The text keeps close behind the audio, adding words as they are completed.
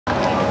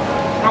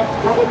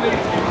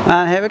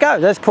And here we go,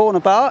 there's Corner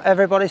Bar,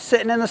 everybody's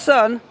sitting in the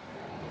sun.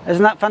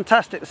 Isn't that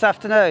fantastic this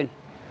afternoon?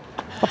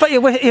 I bet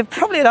you're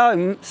probably at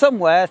home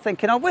somewhere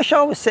thinking, I wish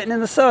I was sitting in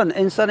the sun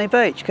in Sunny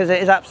Beach, because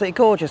it is absolutely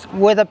gorgeous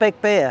with a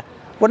big beer.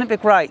 Wouldn't it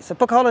be great? So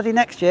book a holiday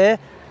next year,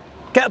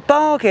 get a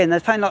bargain. They're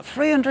paying like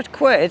 300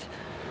 quid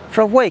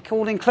for a week,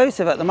 all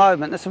inclusive at the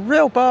moment. There's some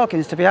real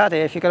bargains to be had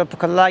here if you're going to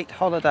book a late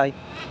holiday.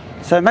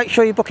 So make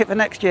sure you book it for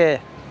next year.